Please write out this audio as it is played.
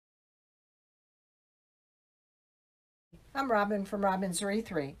I'm Robin from Robin's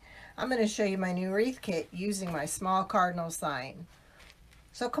Wreathery. I'm going to show you my new wreath kit using my small cardinal sign.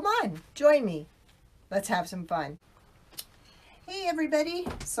 So come on, join me. Let's have some fun. Hey everybody,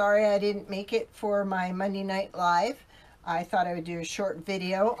 sorry I didn't make it for my Monday Night Live. I thought I would do a short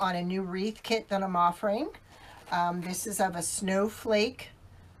video on a new wreath kit that I'm offering. This is of a snowflake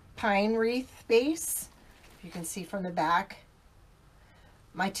pine wreath base. You can see from the back.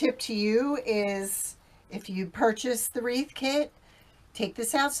 My tip to you is if you purchase the wreath kit, take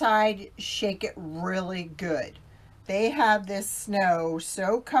this outside, shake it really good. They have this snow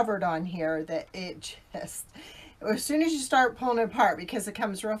so covered on here that it just, as soon as you start pulling it apart, because it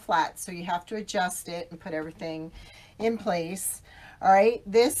comes real flat, so you have to adjust it and put everything in place. All right,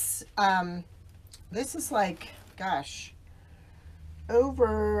 this is like, gosh,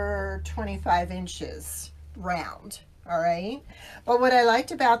 over 25 inches round. All right, but what I liked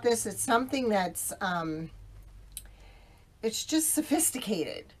about this, it's something that's it's just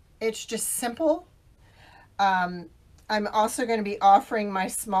sophisticated. It's just simple. I'm also going to be offering my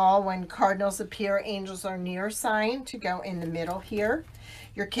small "When Cardinals Appear, Angels Are Near" sign to go in the middle here.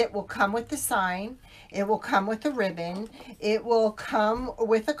 Your kit will come with the sign. It will come with a ribbon. It will come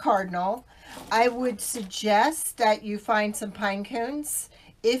with a cardinal. I would suggest that you find some pine cones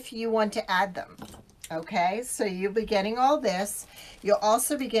if you want to add them. Okay, so you'll be getting all this. You'll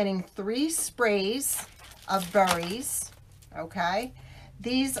also be getting 3 sprays of berries. Okay,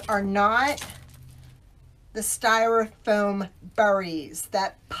 these are not the styrofoam berries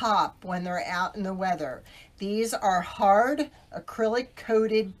that pop when they're out in the weather. These are hard acrylic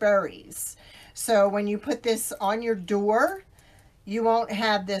coated berries. So when you put this on your door, you won't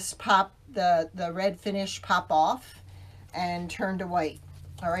have this pop, the red finish pop off and turn to white.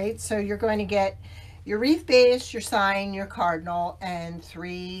 All right, so you're going to get your wreath base, your sign, your cardinal, and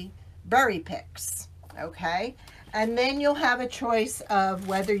 3 berry picks. Okay, and then you'll have a choice of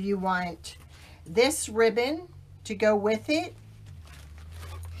whether you want this ribbon to go with it,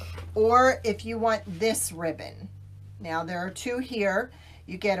 or if you want this ribbon. Now there are 2 here.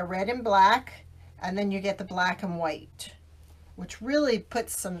 You get a red and black, and then you get the black and white, which really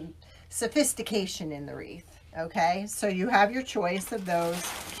puts some sophistication in the wreath. Okay, so you have your choice of those.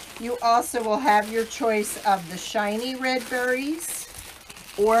 You also will have your choice of the shiny red berries,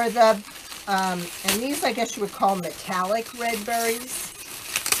 or the and these I guess you would call metallic red berries.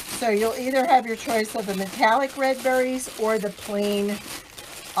 So you'll either have your choice of the metallic red berries or the plain,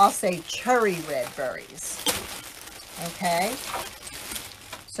 I'll say, cherry red berries. Okay,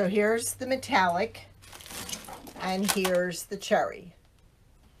 so here's the metallic and here's the cherry.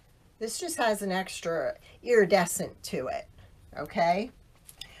 This just has an extra iridescent to it. Okay,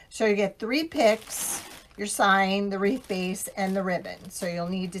 so you get 3 picks, your sign, the wreath base, and the ribbon. So you'll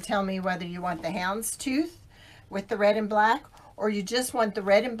need to tell me whether you want the houndstooth with the red and black, or you just want the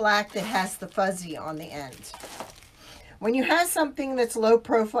red and black that has the fuzzy on the end. When you have something that's low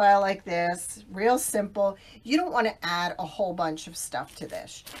profile like this, real simple, you don't want to add a whole bunch of stuff to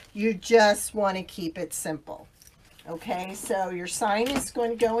this. You just want to keep it simple. Okay, so your sign is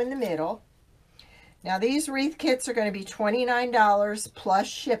going to go in the middle. Now these wreath kits are going to be $29 plus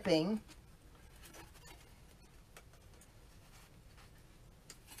shipping.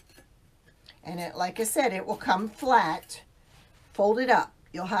 And it, like I said, it will come flat, folded up.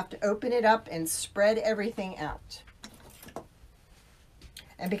 You'll have to open it up and spread everything out.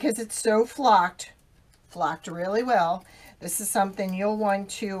 And because it's so flocked really well, this is something you'll want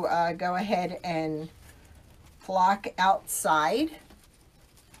to go ahead and flock outside.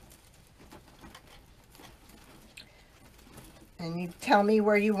 And you tell me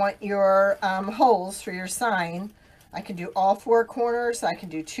where you want your holes for your sign. I can do all 4 corners. I can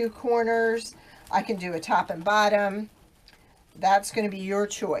do 2 corners. I can do a top and bottom. That's going to be your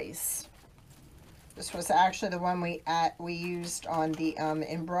choice. This was actually the one we used on the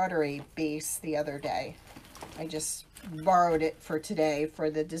embroidery base the other day. I just borrowed it for today for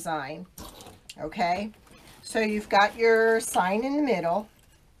the design. Okay, so you've got your sign in the middle.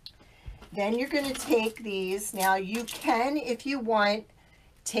 Then you're going to take these. Now you can, if you want,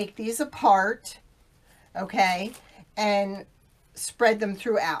 take these apart, okay, and spread them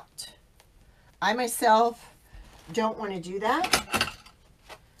throughout. I myself don't want to do that.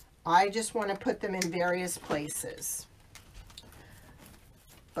 I just want to put them in various places.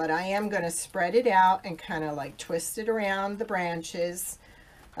 But I am going to spread it out and kind of like twist it around the branches.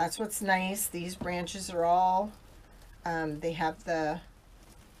 That's what's nice. These branches are all, they have the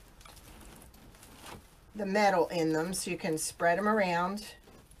metal in them, so you can spread them around.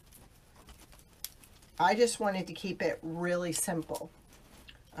 I just wanted to keep it really simple.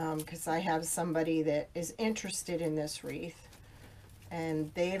 because I have somebody that is interested in this wreath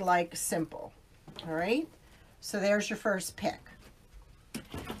and they like simple. All right, so there's your first pick.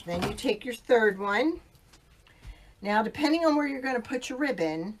 Then you take your third one. Now, depending on where you're going to put your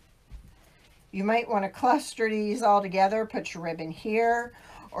ribbon, you might want to cluster these all together, put your ribbon here,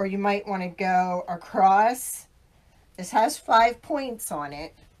 or you might want to go across. This has 5 points on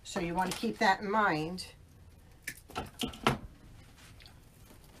it, so you want to keep that in mind.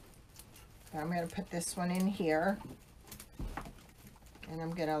 I'm going to put this one in here. And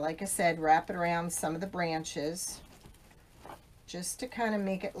I'm going to, like I said, wrap it around some of the branches just to kind of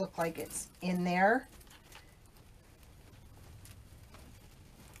make it look like it's in there.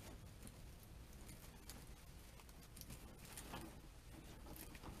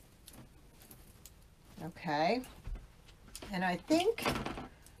 Okay. And I think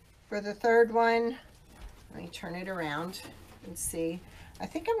for the third one, let me turn it around and see. I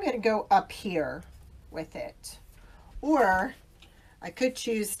think I'm going to go up here with it. Or I could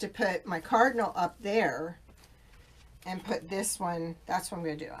choose to put my cardinal up there and put this one. That's what I'm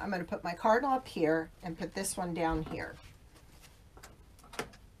going to do. I'm going to put my cardinal up here and put this one down here.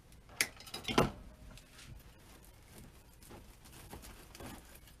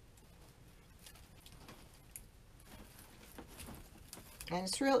 And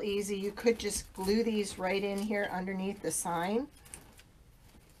it's real easy. You could just glue these right in here underneath the sign.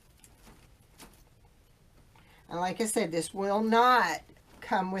 And like I said, this will not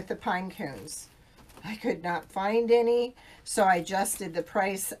come with the pine cones. I could not find any, so I adjusted the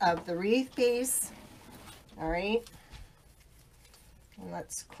price of the wreath base. All right. And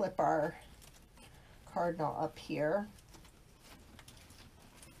let's clip our cardinal up here.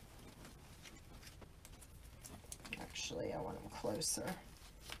 Actually, I want them closer.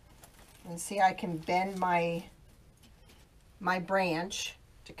 And see, I can bend my branch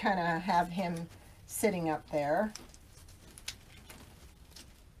to kind of have him sitting up there.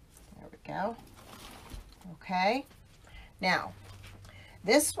 There we go. Okay. Now,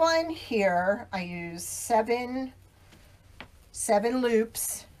 this one here, I use seven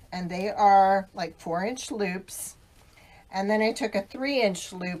loops, and they are like 4-inch loops. And then I took a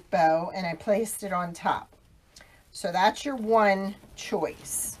 3-inch loop bow and I placed it on top. So that's your one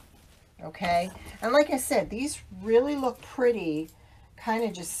choice. Okay. And like I said, these really look pretty, kind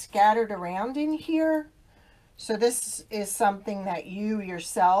of just scattered around in here. So this is something that you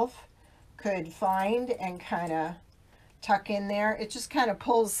yourself could find and kind of tuck in there. It just kind of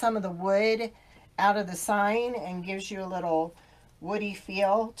pulls some of the wood out of the sign and gives you a little woody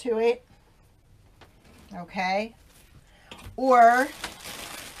feel to it. Okay. Or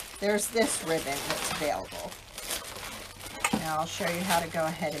there's this ribbon that's available. Now I'll show you how to go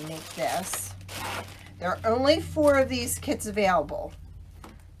ahead and make this. There are only 4 of these kits available.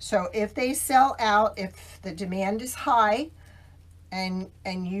 So if they sell out, if the demand is high and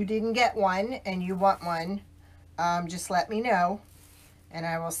you didn't get one and you want one, just let me know and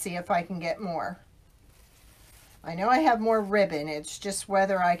I will see if I can get more. I know I have more ribbon. It's just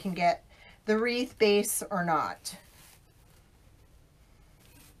whether I can get the wreath base or not.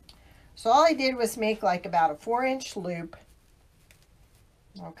 So all I did was make like about a 4-inch loop.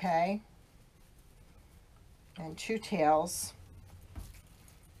 Okay. And 2 tails.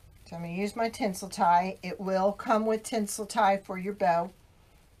 So I'm going to use my tinsel tie. It will come with tinsel tie for your bow.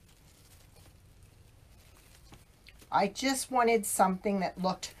 I just wanted something that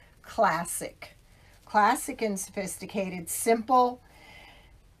looked classic. Classic and sophisticated, simple.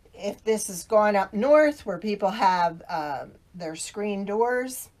 If this has gone up north where people have their screen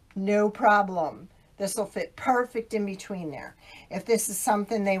doors, no problem. This will fit perfect in between there. If this is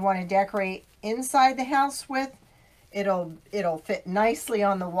something they want to decorate inside the house with, it'll fit nicely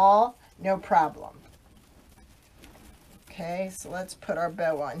on the wall, no problem. Okay, so let's put our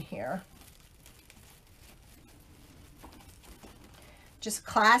bow on here. Just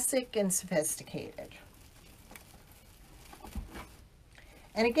classic and sophisticated.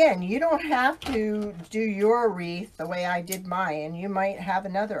 And again, you don't have to do your wreath the way I did mine. You might have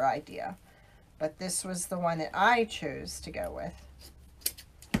another idea. But this was the one that I chose to go with.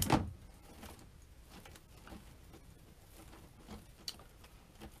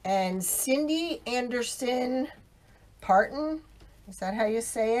 And Cindy Anderson Parton, is that how you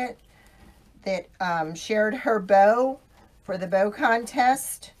say it? That shared her bow for the bow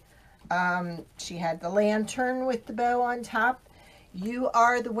contest. She had the lantern with the bow on top. You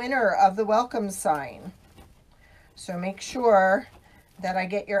are the winner of the welcome sign. So make sure that I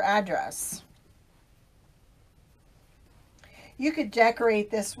get your address. You could decorate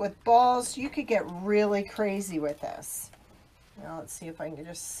this with balls. You could get really crazy with this. Now let's see if I can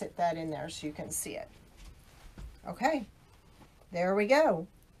just sit that in there so you can see it. Okay, there we go.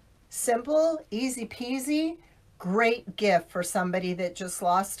 Simple, easy peasy, great gift for somebody that just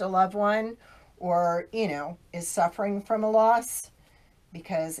lost a loved one or, you know, is suffering from a loss,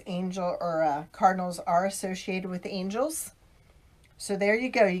 because cardinals are associated with angels. So there you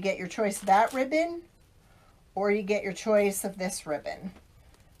go. You get your choice of that ribbon, or you get your choice of this ribbon.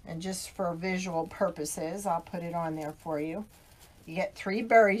 And just for visual purposes, I'll put it on there for you. You get 3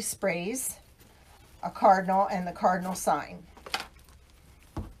 berry sprays, a cardinal, and the cardinal sign.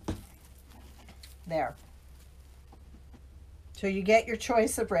 There. So you get your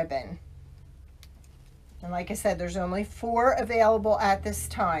choice of ribbon. And like I said, there's only 4 available at this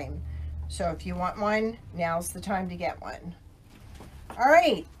time. So if you want one, now's the time to get one. All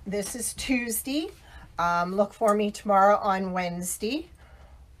right, this is Tuesday. Look for me tomorrow on Wednesday.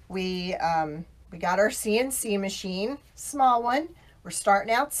 We got our CNC machine, small one. We're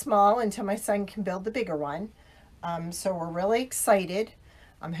starting out small until my son can build the bigger one. So we're really excited.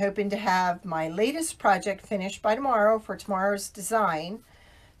 I'm hoping to have my latest project finished by tomorrow for tomorrow's design.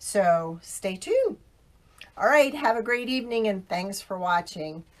 So stay tuned. All right, have a great evening and thanks for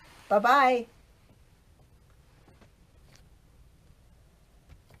watching. Bye-bye.